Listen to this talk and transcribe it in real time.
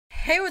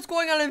Hey, what's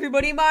going on,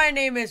 everybody? My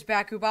name is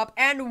Backupop,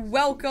 and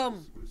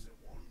welcome.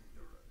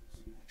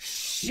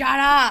 Shut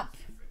up!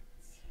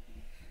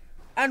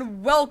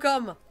 And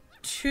welcome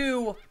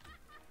to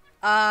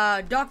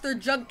Dr.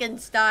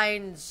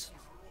 Junkenstien's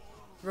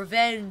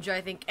Revenge, I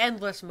think,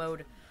 Endless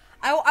mode.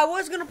 I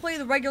was gonna play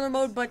the regular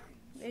mode, but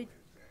it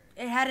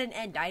had an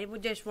end. I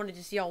just wanted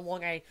to see how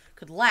long I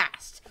could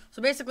last.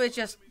 So basically, it's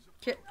just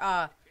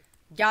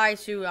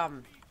guys who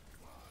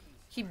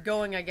keep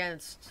going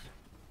against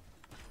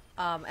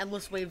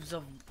endless waves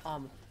of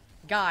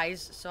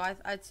guys. So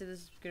I'd say this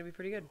is gonna be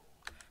pretty good,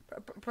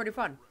 pretty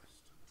fun.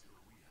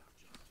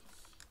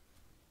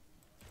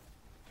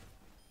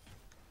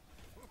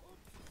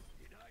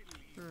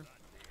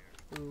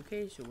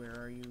 Okay, so where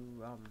are you?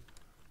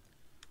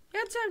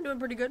 Yeah, I'd say I'm doing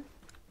pretty good.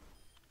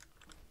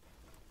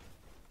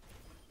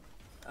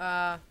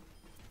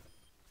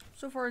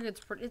 So far it's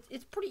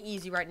pretty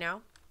easy right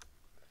now.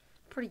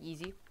 Pretty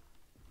easy.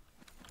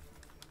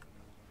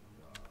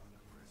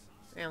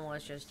 And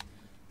let's just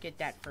get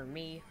that for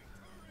me.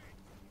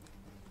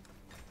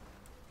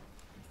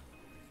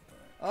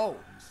 Oh.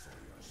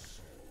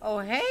 Oh,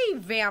 hey,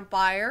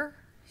 vampire.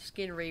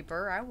 Skin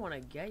Reaper. I want to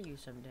get you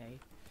someday.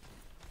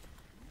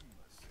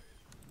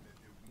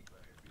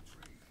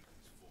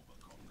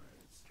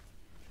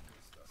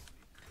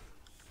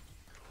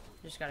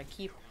 Just gotta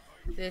keep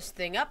this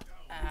thing up.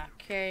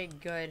 Okay,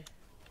 good.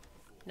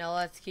 Now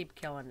let's keep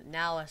killing.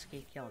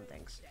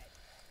 Things.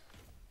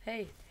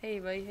 Hey,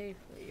 buddy, hey,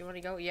 you wanna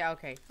go? Yeah,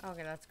 okay.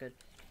 Okay, that's good.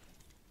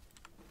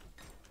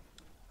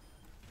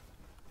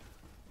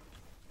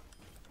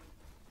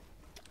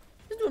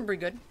 He's doing pretty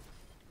good.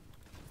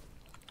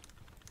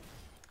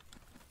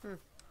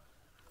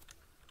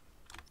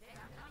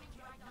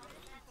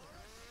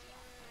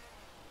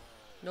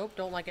 Nope,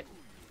 don't like it.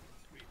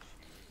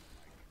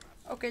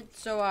 Okay,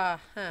 so,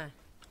 You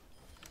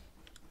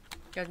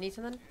guys need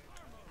something?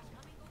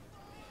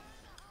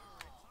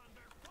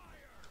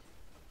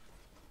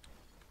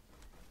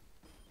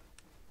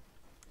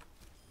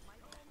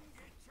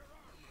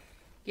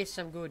 Get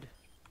some good.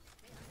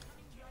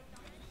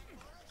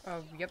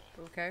 Oh, yep,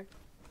 okay.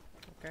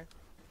 Okay.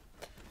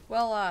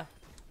 Well,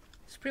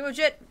 that's pretty much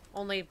it.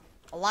 Only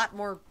a lot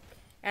more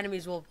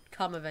enemies will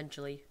come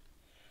eventually.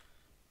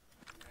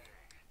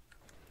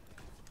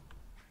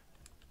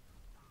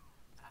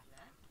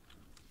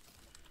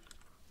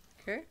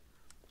 Okay.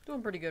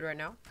 Doing pretty good right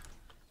now.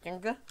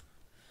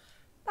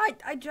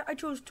 I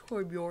chose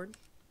Torbjorn.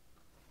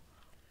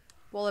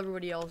 While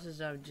everybody else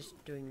is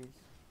just doing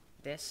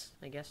this,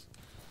 I guess.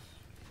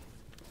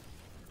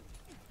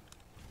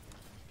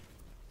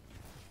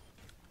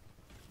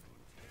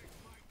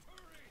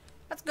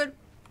 That's good.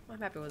 I'm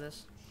happy with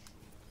this.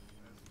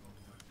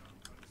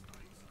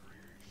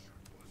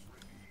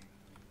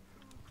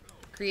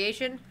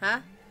 Creation?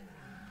 Huh?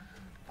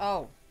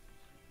 Oh.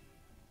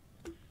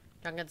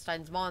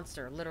 Junkenstien's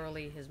monster.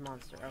 Literally his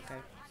monster. Okay.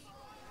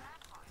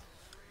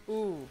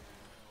 Ooh.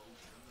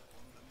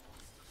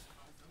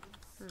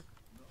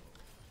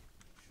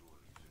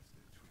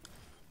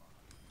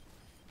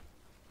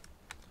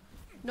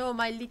 No,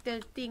 my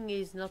little thing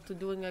is not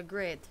doing a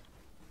great.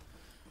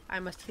 I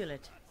must kill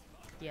it.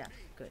 Yeah,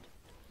 good.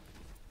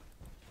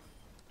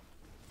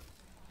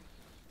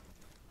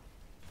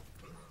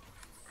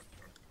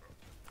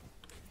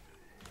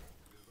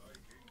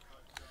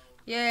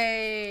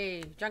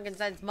 Yay!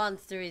 Junkenstein's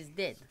monster is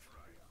dead.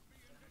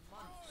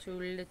 So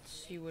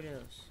let's see what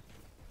else.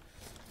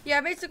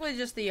 Yeah, basically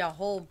just the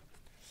whole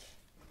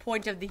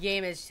point of the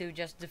game is to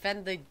just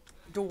defend the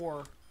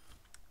door.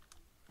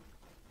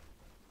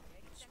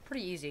 It's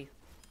pretty easy.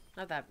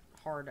 Not that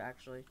hard,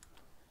 actually.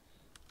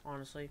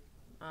 Honestly.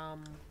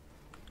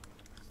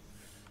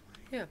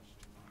 Yeah.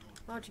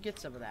 Why don't you get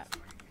some of that?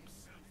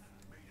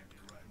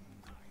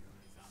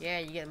 Yeah,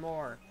 you get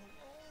more.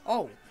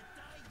 Oh!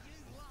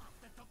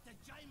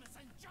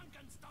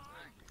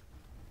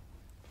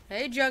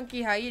 Hey,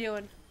 Junkie, how you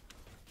doing?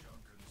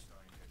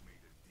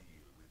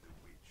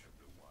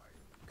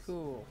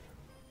 Cool.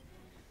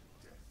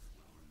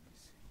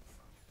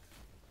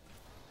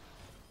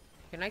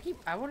 Can I keep...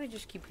 I want to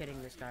just keep hitting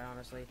this guy,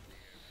 honestly.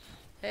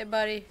 Hey,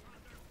 buddy.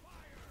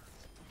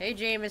 Hey,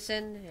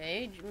 Jameson.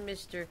 Hey,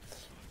 Mr.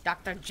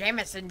 Dr.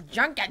 Jameson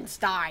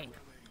Junkenstien.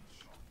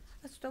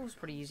 That was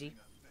pretty easy.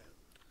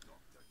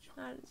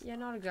 Yeah,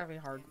 not exactly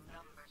hard.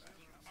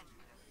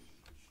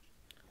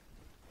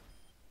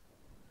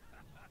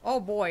 Oh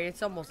boy,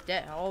 it's almost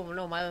dead. Oh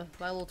no, my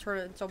little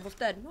turret's almost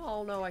dead.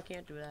 Oh no, I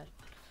can't do that.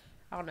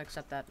 I don't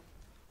accept that.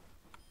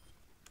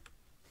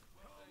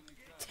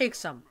 Take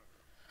some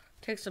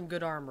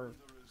good armor.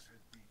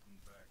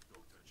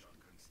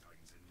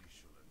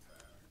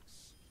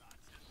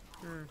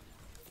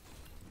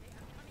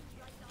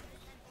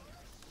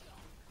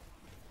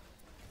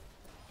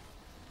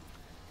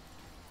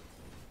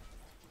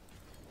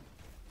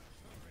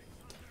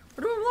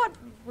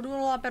 We're doing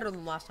a lot better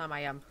than last time.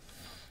 I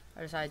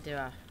decided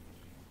to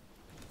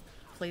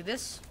play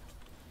this.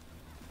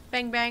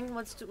 Bang bang.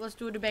 Let's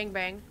do it a bang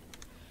bang.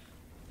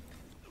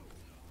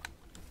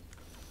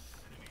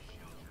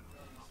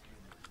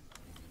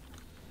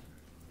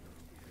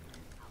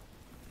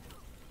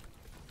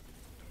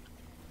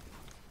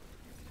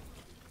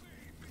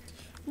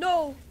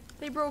 No!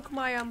 They broke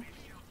my,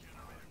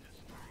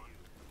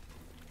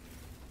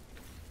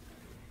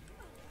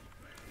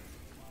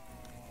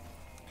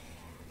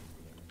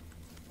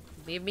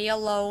 Leave me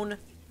alone.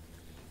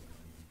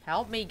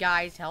 Help me,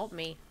 guys. Help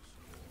me.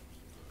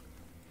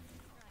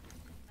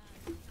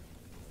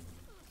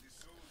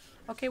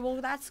 Okay,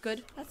 well, that's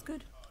good. That's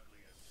good.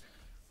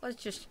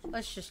 Let's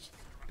just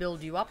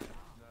build you up.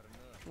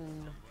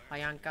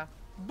 Hayanka.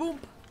 Boom.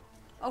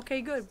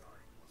 Okay, good.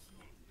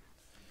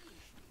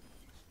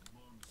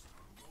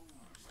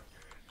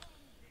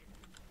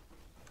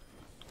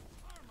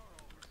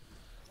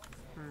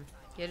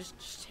 Yeah,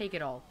 just take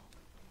it all.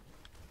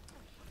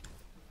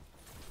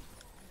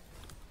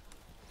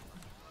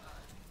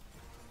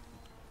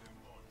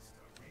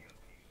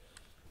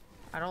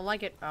 I don't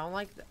like it. I don't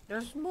like that.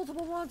 There's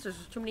multiple monsters.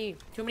 There's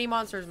too many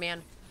monsters,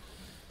 man.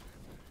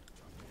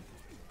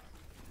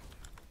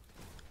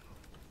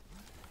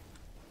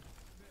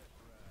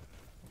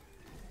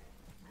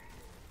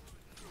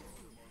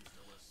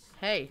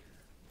 Hey,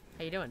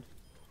 how you doing?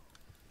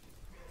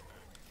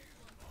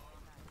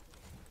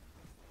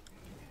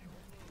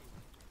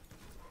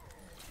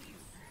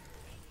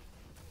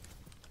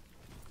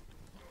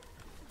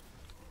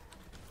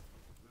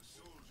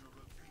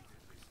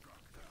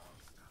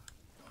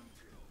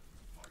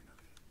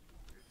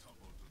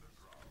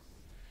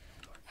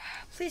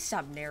 Please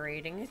stop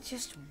narrating. It's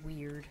just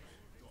weird.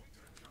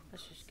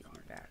 Let's just get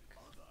you back.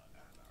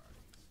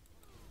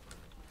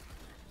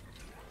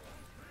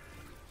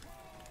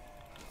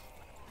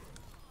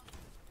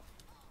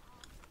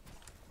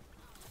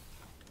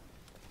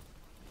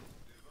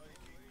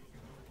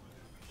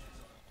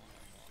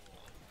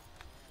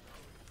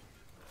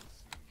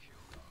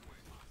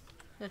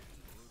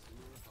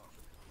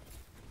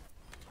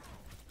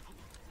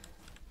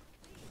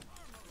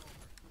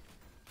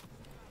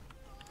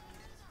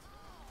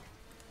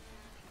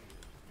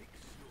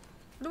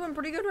 We're doing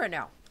pretty good right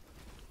now.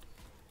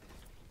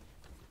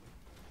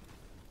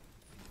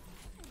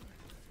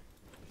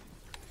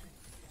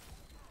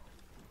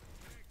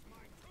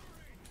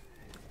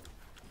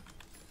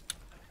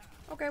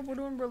 Okay, we're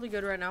doing really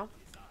good right now.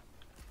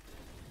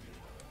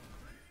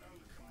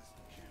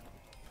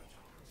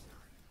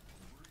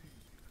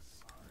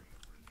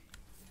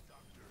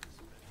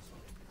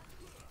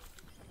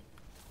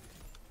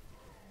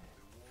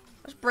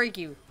 Let's break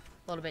you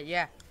a little bit,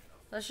 yeah.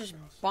 Let's just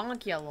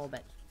bonk you a little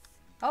bit.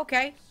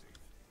 Okay.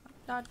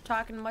 Not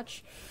talking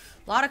much.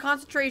 A lot of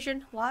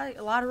concentration. A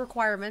lot of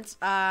requirements.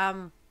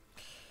 Okay,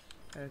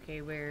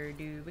 where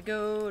do we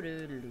go?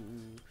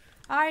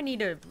 I need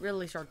to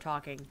really start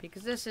talking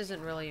because this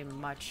isn't really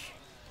much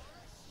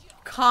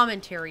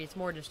commentary. It's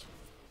more just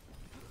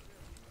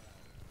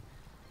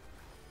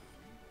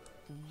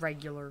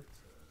regular.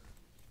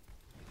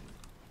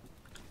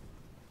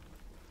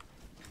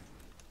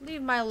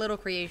 Leave my little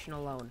creation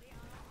alone.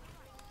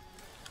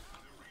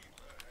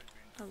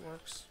 That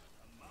works.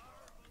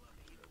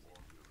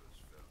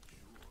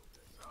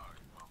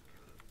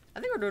 I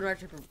think we're doing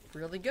actually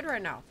really good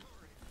right now.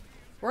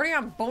 We're already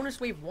on bonus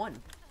wave 1.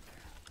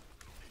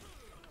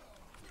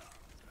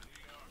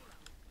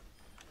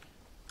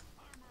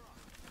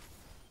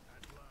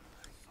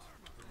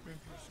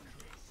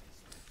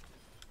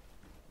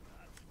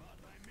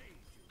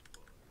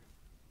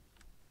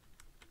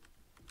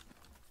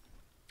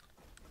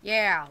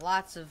 Yeah,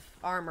 lots of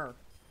armor.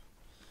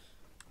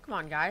 Come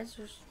on, guys.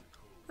 There's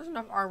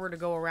enough armor to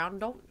go around.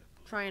 Don't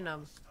try and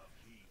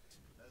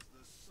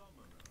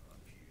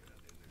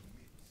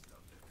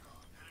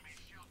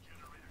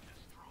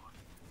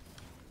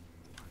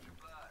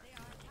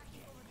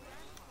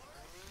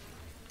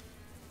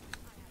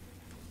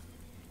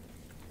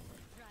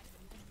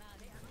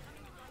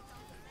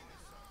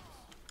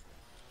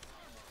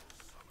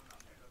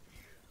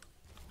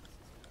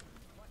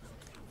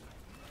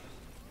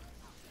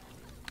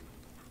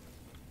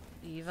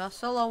leave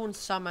us alone,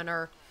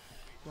 summoner.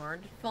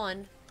 Weren't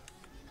fun.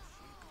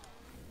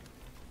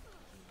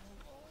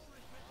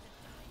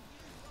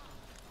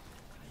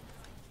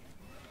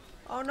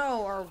 Oh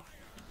no, our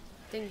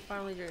thing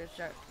finally just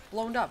got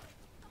blown up.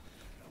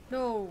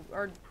 No,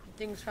 our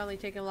thing's finally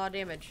taking a lot of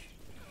damage.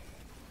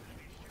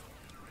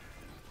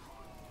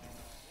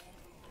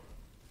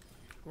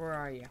 Where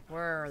are you?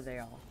 Where are they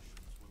all?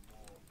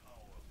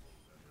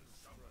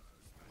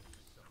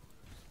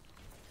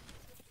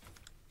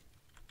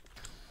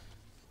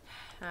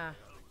 Ah.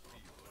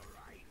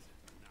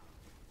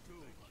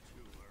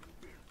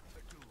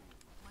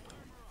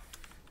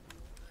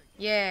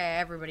 Yeah,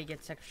 everybody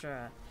gets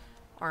extra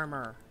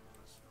armor.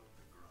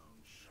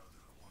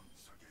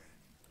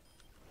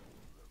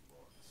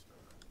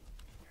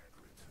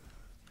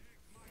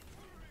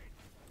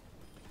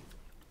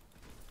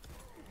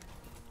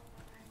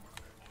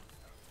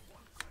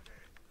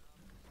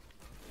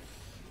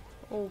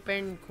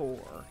 Open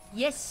core.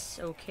 Yes,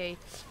 okay.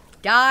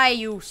 Die,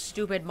 you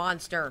stupid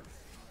monster.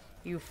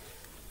 You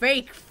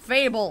fake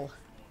fable.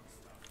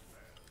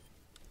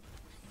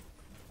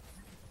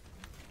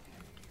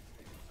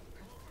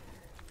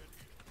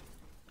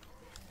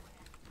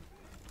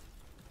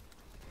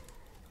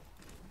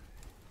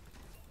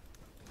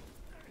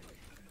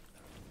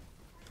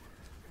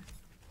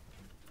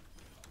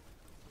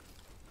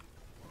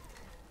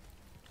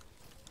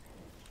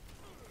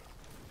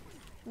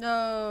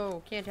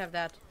 No, can't have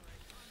that.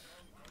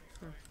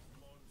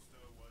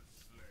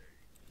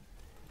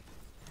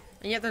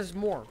 And yet there's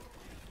more.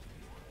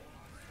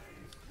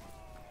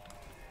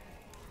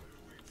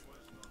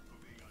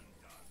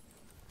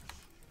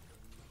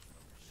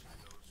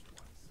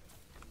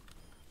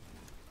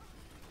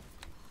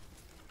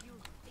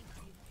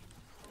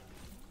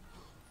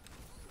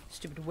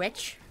 Stupid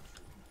witch.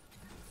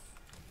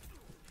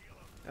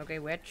 Okay,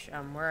 witch.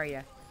 Where are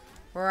ya?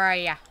 Where are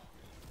ya?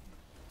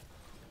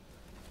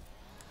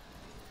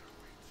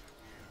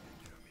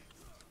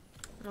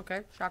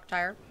 Okay, shock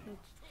tire.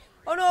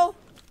 Oh no!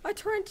 My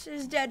turret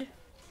is dead.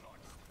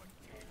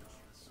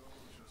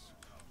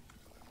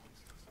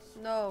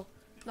 No,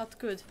 not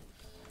good.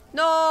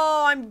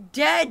 No, I'm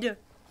dead!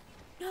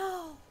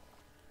 No!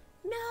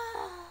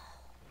 No!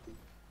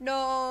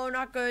 No,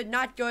 not good,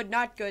 not good,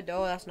 not good.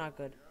 Oh, that's not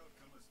good.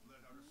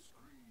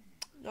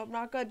 Nope,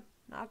 not good.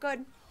 Not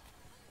good.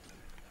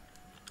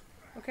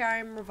 Okay, I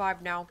am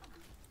revived now.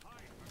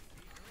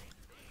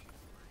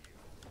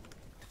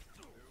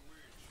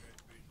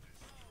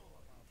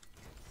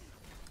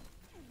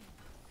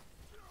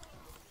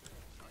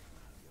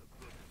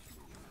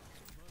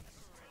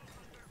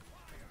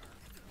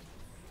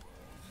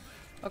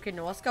 Okay,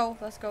 no, let's go.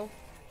 Let's go.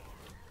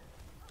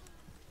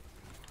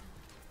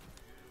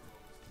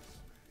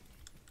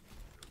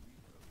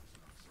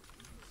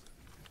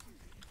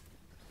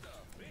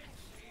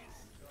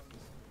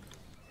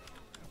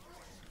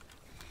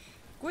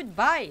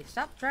 Goodbye.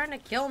 Stop trying to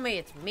kill me.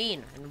 It's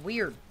mean and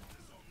weird.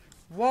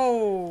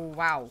 Whoa,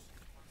 wow.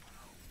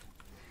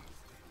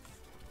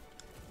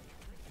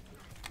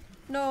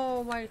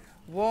 No, my...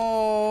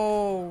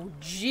 Whoa,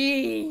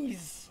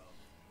 jeez.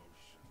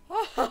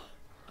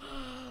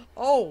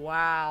 Oh,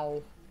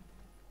 wow.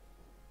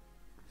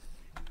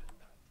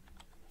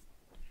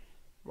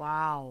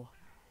 Wow.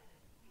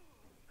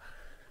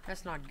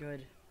 That's not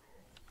good.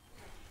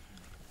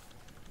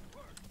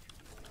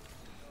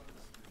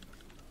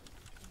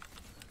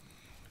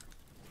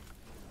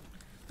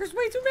 There's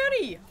way too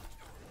many!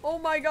 Oh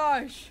my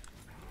gosh.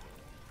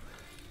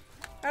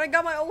 And I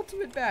got my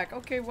ultimate back.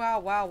 Okay, wow,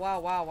 wow,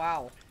 wow, wow,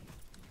 wow.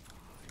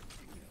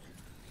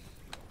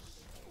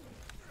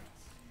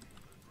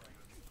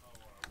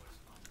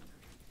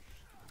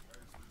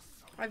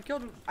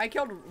 I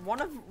killed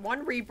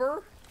one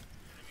Reaper.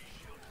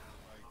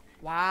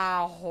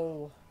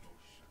 Wow.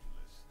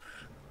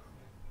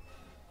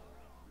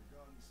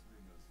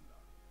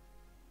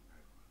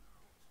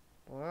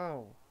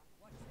 Whoa.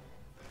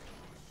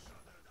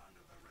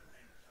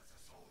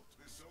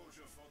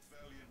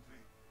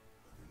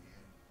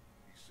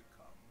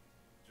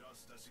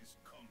 As his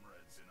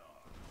comrades in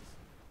arms.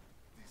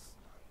 This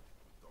night,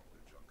 Dr.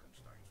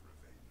 Junkenstein's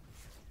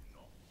revenge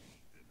will not be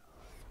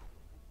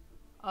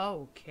denied.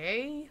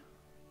 Okay.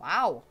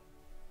 Wow.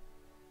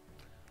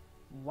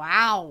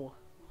 Wow.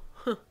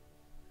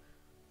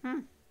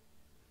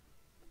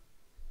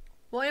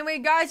 Well, anyway,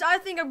 guys, I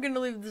think I'm going to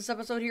leave this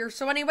episode here.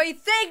 So anyway,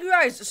 thank you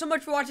guys so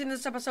much for watching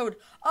this episode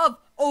of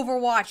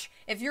Overwatch.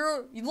 If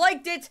you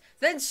liked it,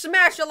 then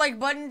smash the like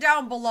button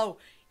down below.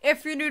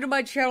 If you're new to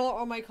my channel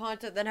or my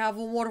content, then have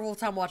a wonderful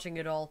time watching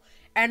it all.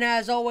 And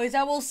as always,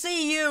 I will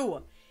see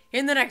you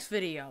in the next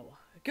video.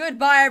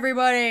 Goodbye,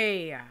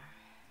 everybody.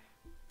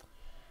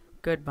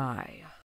 Goodbye.